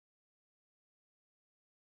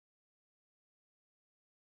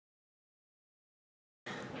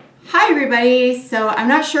Hi everybody, so I'm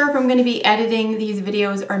not sure if I'm going to be editing these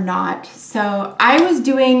videos or not. So I was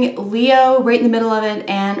doing Leo right in the middle of it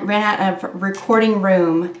and ran out of recording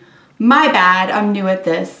room. My bad, I'm new at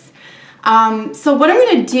this. So what I'm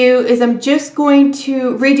going to do is I'm just going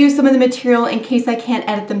to redo some of the material in case I can't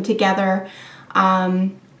edit them together.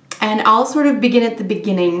 And I'll sort of begin at the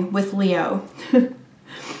beginning with Leo.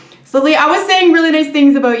 So Leo, I was saying really nice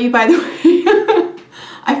things about you, by the way.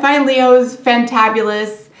 I find Leos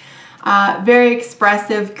fantabulous. Very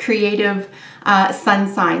expressive, creative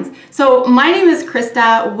sun signs. So my name is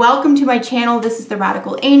Krista. Welcome to my channel. This is The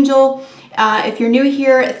Radical Angel. If you're new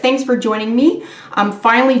here, thanks for joining me. I'm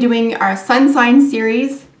finally doing our sun sign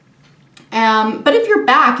series. But if you're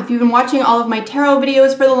back, if you've been watching all of my tarot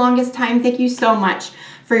videos for the longest time, thank you so much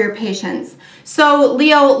for your patience. So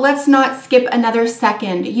Leo, let's not skip another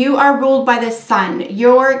second. You are ruled by the sun.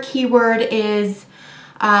 Your keyword is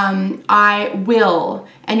I will,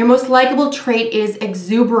 and your most likable trait is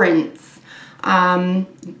exuberance.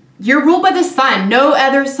 You're ruled by the sun. No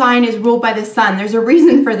other sign is ruled by the sun. There's a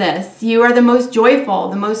reason for this. You are the most joyful,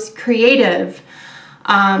 the most creative.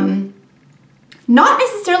 Not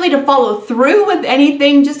necessarily to follow through with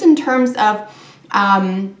anything, just in terms of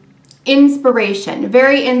inspiration.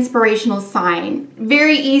 Very inspirational sign.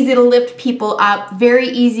 Very easy to lift people up. Very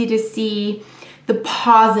easy to see the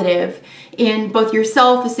positive in both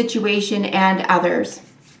yourself, a situation, and others.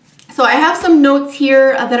 So I have some notes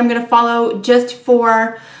here that I'm going to follow just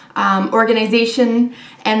for organization,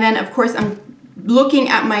 and then of course I'm looking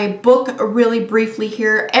at my book really briefly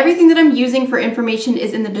here. Everything that I'm using for information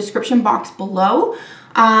is in the description box below.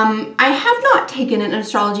 I have not taken an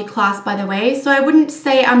astrology class, by the way, so I wouldn't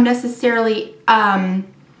say I'm necessarily, I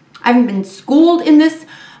haven't been schooled in this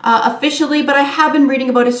officially, but I have been reading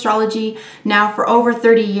about astrology now for over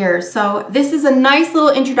 30 years. So this is a nice little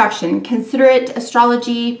introduction. Consider it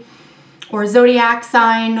astrology or zodiac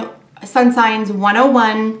sign, sun signs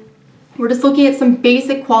 101. We're just looking at some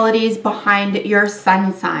basic qualities behind your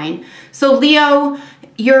sun sign. So Leo,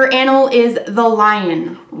 your animal is the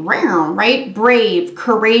lion, right? Brave,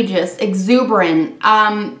 courageous, exuberant,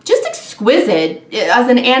 just exquisite as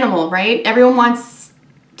an animal, right? Everyone wants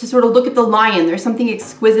to sort of look at the lion. There's something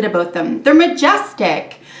exquisite about them. They're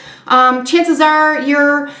majestic. Chances are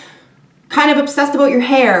you're kind of obsessed about your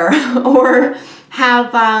hair or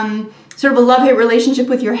have sort of a love-hate relationship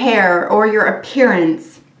with your hair or your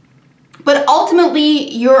appearance. But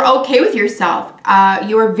ultimately, you're okay with yourself.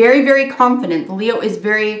 You are very, very confident. Leo is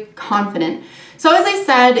very confident. So as I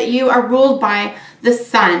said, you are ruled by the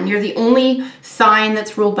sun. You're the only sign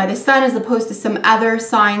that's ruled by the sun, as opposed to some other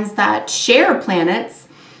signs that share planets.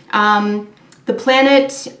 The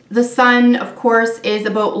planet, the sun, of course, is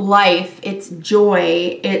about life. It's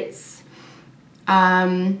joy. It's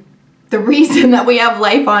the reason that we have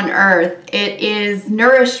life on Earth. It is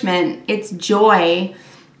nourishment. It's joy.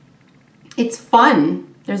 It's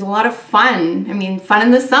fun. There's a lot of fun. I mean, fun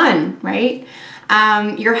in the sun, right?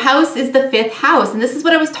 Your house is the fifth house. And this is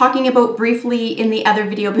what I was talking about briefly in the other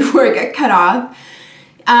video before I got cut off.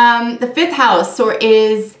 The fifth house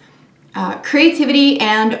is creativity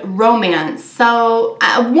and romance. So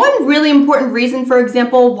one really important reason, for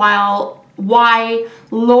example, why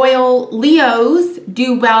loyal Leos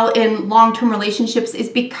do well in long-term relationships is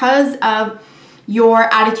because of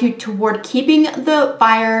your attitude toward keeping the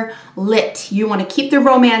fire lit. You want to keep the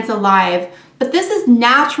romance alive, but this is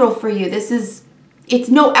natural for you. It's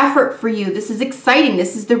no effort for you. This is exciting.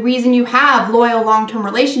 This is the reason you have loyal long-term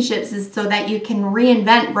relationships, is so that you can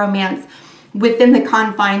reinvent romance within the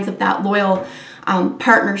confines of that loyal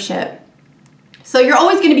partnership. So you're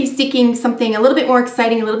always going to be seeking something a little bit more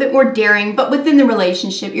exciting, a little bit more daring, but within the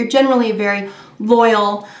relationship. You're generally a very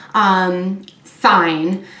loyal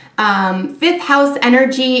sign. Fifth house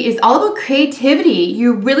energy is all about creativity.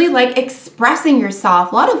 You really like expressing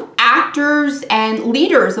yourself. A lot of actors and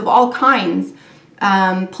leaders of all kinds,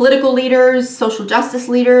 political leaders, social justice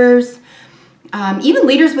leaders, even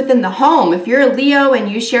leaders within the home. If you're a Leo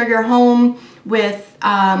and you share your home with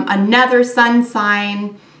another sun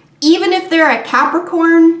sign, even if they're a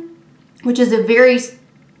Capricorn, which is a very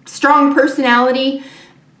strong personality,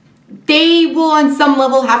 they will on some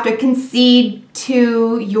level have to concede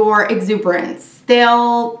to your exuberance.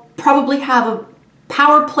 They'll probably have a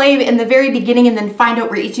power play in the very beginning and then find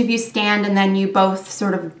out where each of you stand, and then you both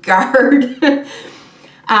sort of guard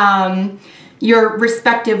your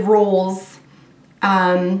respective roles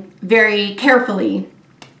very carefully.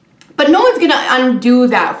 But no one's going to undo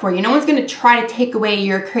that for you. No one's going to try to take away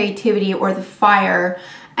your creativity or the fire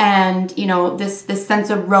and, you know, this sense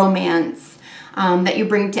of romance that you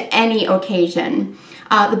bring to any occasion.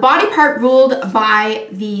 The body part ruled by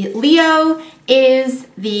the Leo is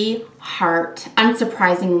the heart,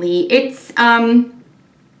 unsurprisingly. It's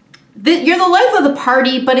you're the life of the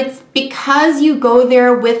party, but it's because you go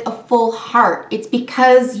there with a full heart. It's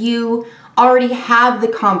because you already have the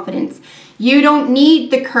confidence. You don't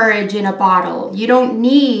need the courage in a bottle. You don't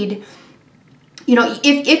need,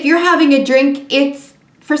 if you're having a drink, it's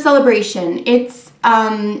for celebration. It's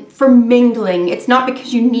for mingling. It's not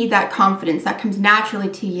because you need that confidence. That comes naturally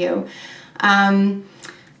to you.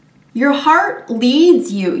 Your heart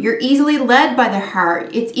leads you. You're easily led by the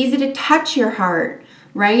heart. It's easy to touch your heart,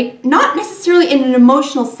 right? Not necessarily in an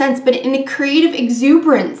emotional sense, but in a creative,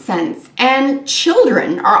 exuberant sense. And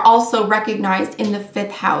children are also recognized in the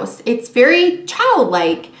 5th house. It's very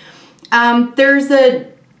childlike. There's a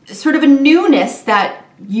sort of a newness that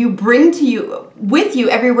you bring with you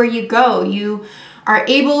everywhere you go. You are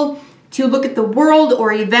able to look at the world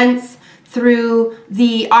or events through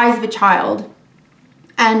the eyes of a child.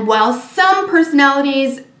 And while some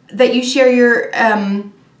personalities that you share your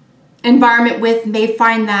environment with may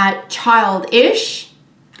find that childish,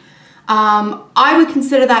 I would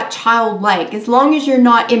consider that childlike. As long as you're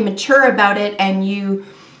not immature about it and you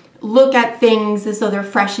look at things as though they're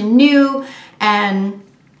fresh and new and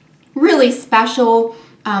really special,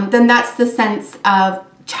 then that's the sense of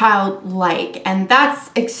childlike, and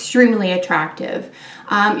that's extremely attractive.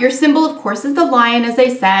 Your symbol, of course, is the lion, as I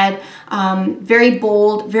said. Very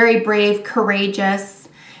bold, very brave, courageous,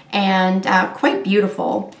 and quite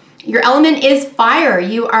beautiful. Your element is fire.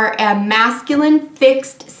 You are a masculine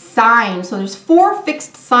fixed sign. So there's 4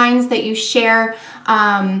 fixed signs that you share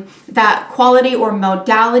that quality or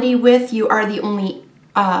modality with. You are the only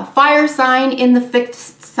fire sign in the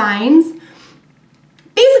fixed signs.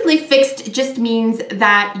 Basically, fixed just means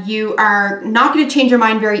that you are not going to change your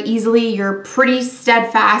mind very easily. You're pretty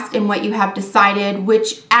steadfast in what you have decided,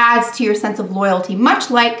 which adds to your sense of loyalty,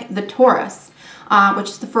 much like the Taurus, which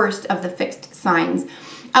is the first of the fixed signs.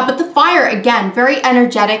 But the fire, again, very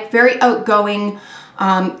energetic, very outgoing,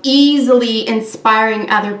 easily inspiring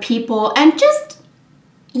other people, and just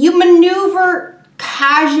you maneuver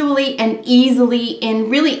casually and easily in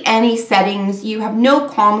really any settings. You have no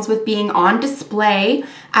qualms with being on display,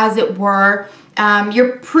 as it were.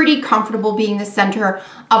 You're pretty comfortable being the center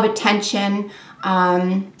of attention,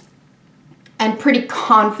 and pretty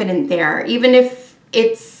confident there, even if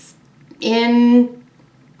it's in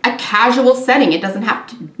a casual setting. It doesn't have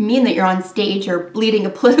to mean that you're on stage or leading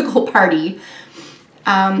a political party.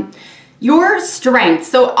 Your strengths.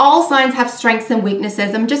 So all signs have strengths and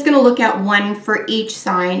weaknesses. I'm just going to look at one for each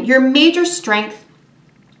sign. Your major strength,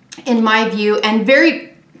 in my view, and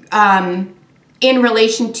very in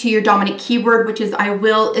relation to your dominant keyword, which is I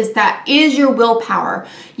will, is your willpower.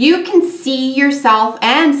 You can see yourself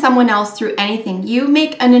and someone else through anything. You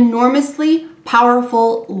make an enormously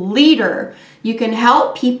powerful leader. You can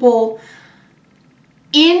help people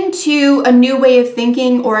into a new way of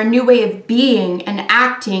thinking or a new way of being and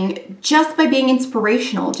acting just by being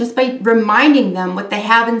inspirational, just by reminding them what they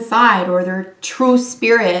have inside or their true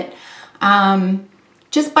spirit,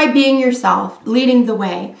 just by being yourself, leading the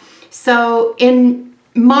way. So in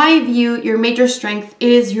my view, your major strength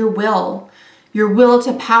is your will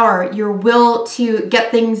to power, your will to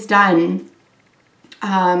get things done.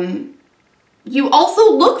 You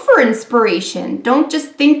also look for inspiration. Don't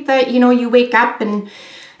just think that, you wake up and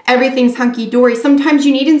everything's hunky-dory. Sometimes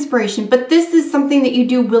you need inspiration, but this is something that you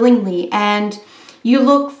do willingly, and you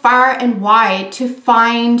look far and wide to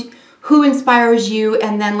find who inspires you,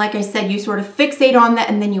 and then, like I said, you sort of fixate on that,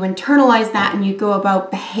 and then you internalize that, and you go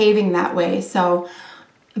about behaving that way. So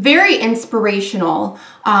very inspirational.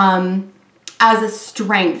 As a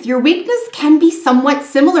strength. Your weakness can be somewhat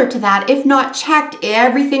similar to that. If not checked,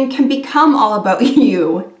 everything can become all about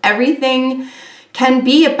you. Everything can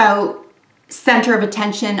be about center of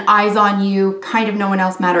attention, eyes on you, kind of no one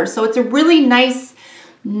else matters. So it's a really nice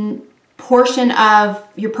portion of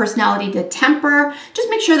your personality to temper.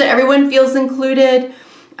 Just make sure that everyone feels included,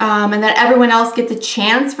 and that everyone else gets a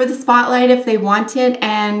chance for the spotlight if they want it,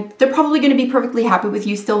 and they're probably going to be perfectly happy with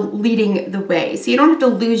you still leading the way. So you don't have to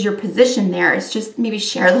lose your position there. It's just maybe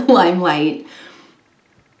share the limelight.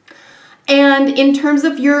 And in terms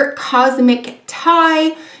of your cosmic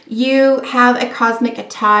tie, you have a cosmic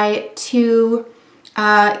tie to,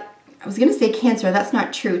 I was going to say Cancer, that's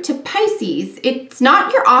not true, to Pisces. It's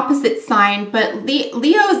not your opposite sign, but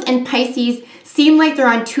Leos and Pisces seem like they're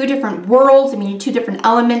on 2 different worlds, 2 different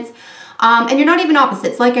elements, and you're not even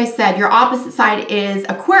opposites. Like I said, your opposite side is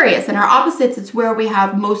Aquarius, and our opposites is where we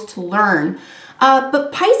have most to learn.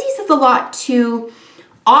 But Pisces has a lot to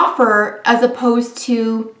offer as opposed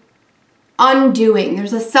to undoing.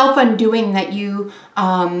 There's a self-undoing that you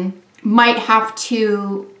might have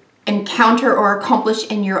to encounter or accomplish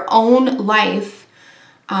in your own life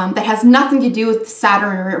that has nothing to do with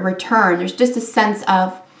Saturn return. There's just a sense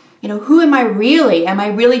of, you know, who am I really? Am I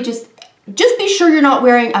really just be sure you're not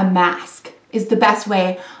wearing a mask is the best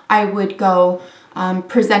way I would go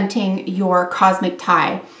presenting your cosmic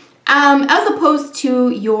tie. As opposed to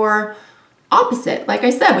your opposite, like I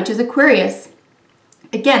said, which is Aquarius.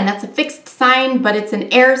 Again, that's a fixed sign, but it's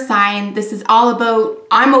an air sign. This is all about,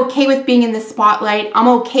 I'm okay with being in the spotlight. I'm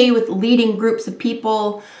okay with leading groups of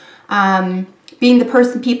people, being the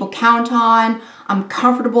person people count on. I'm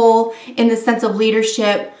comfortable in the sense of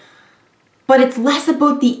leadership, but it's less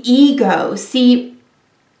about the ego. See,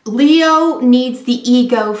 Leo needs the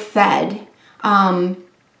ego fed.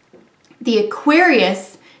 The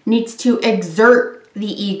Aquarius needs to exert the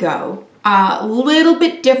ego. A little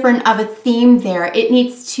bit different of a theme there. It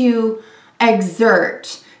needs to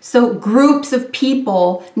exert. So groups of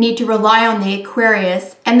people need to rely on the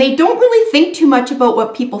Aquarius, and they don't really think too much about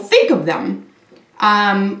what people think of them,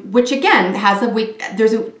 which again has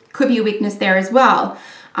could be a weakness there as well.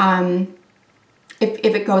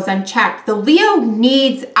 If it goes unchecked. The Leo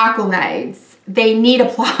needs accolades. They need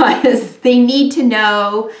applause. They need to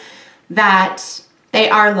know that they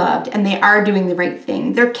are loved and they are doing the right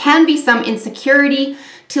thing. There can be some insecurity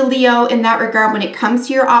to Leo in that regard when it comes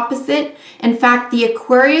to your opposite. In fact, the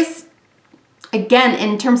Aquarius, again,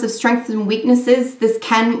 in terms of strengths and weaknesses, this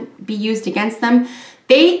can be used against them.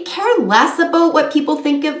 They care less about what people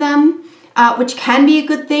think of them, which can be a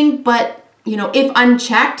good thing, but you know, if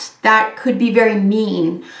unchecked, that could be very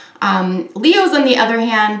mean. Leos, on the other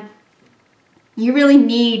hand, you really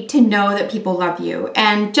need to know that people love you.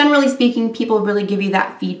 And generally speaking, people really give you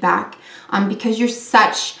that feedback because you're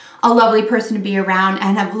such a lovely person to be around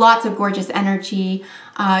and have lots of gorgeous energy.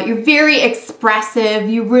 You're very expressive.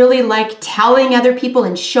 You really like telling other people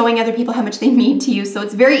and showing other people how much they mean to you. So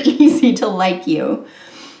it's very easy to like you.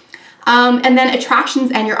 And then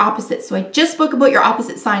attractions and your opposites. So I just spoke about your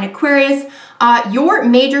opposite sign, Aquarius. Your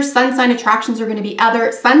major sun sign attractions are going to be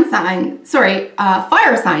other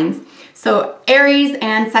fire signs. So Aries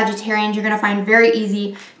and Sagittarians, you're going to find very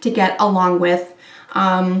easy to get along with.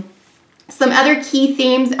 Some other key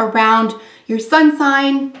themes around your sun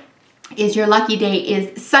sign is your lucky day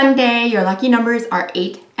is Sunday. Your lucky numbers are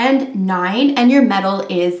 8 and 9, and your metal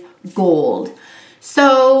is gold.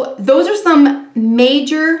 So those are some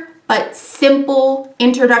major but simple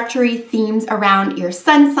introductory themes around your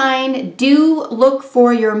sun sign. Do look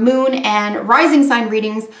for your moon and rising sign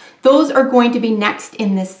readings. Those are going to be next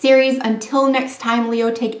in this series. Until next time, Leo,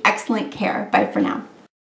 take excellent care. Bye for now.